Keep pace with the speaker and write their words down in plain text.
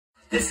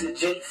This is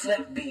J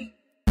Flip beat.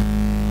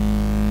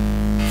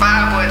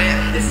 Vibe with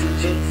it. This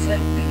is J Flip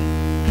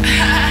beat.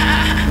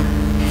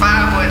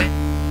 Vibe with it.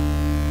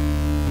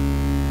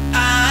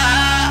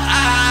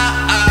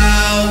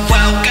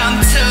 Welcome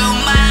to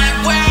my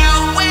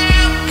world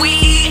where we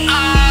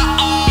are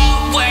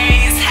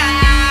always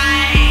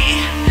high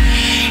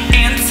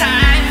and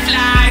time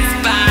flies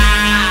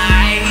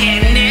by.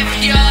 And if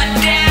you're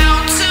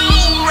down to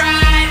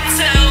ride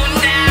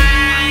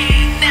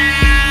tonight,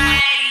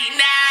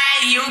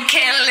 you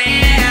can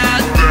live.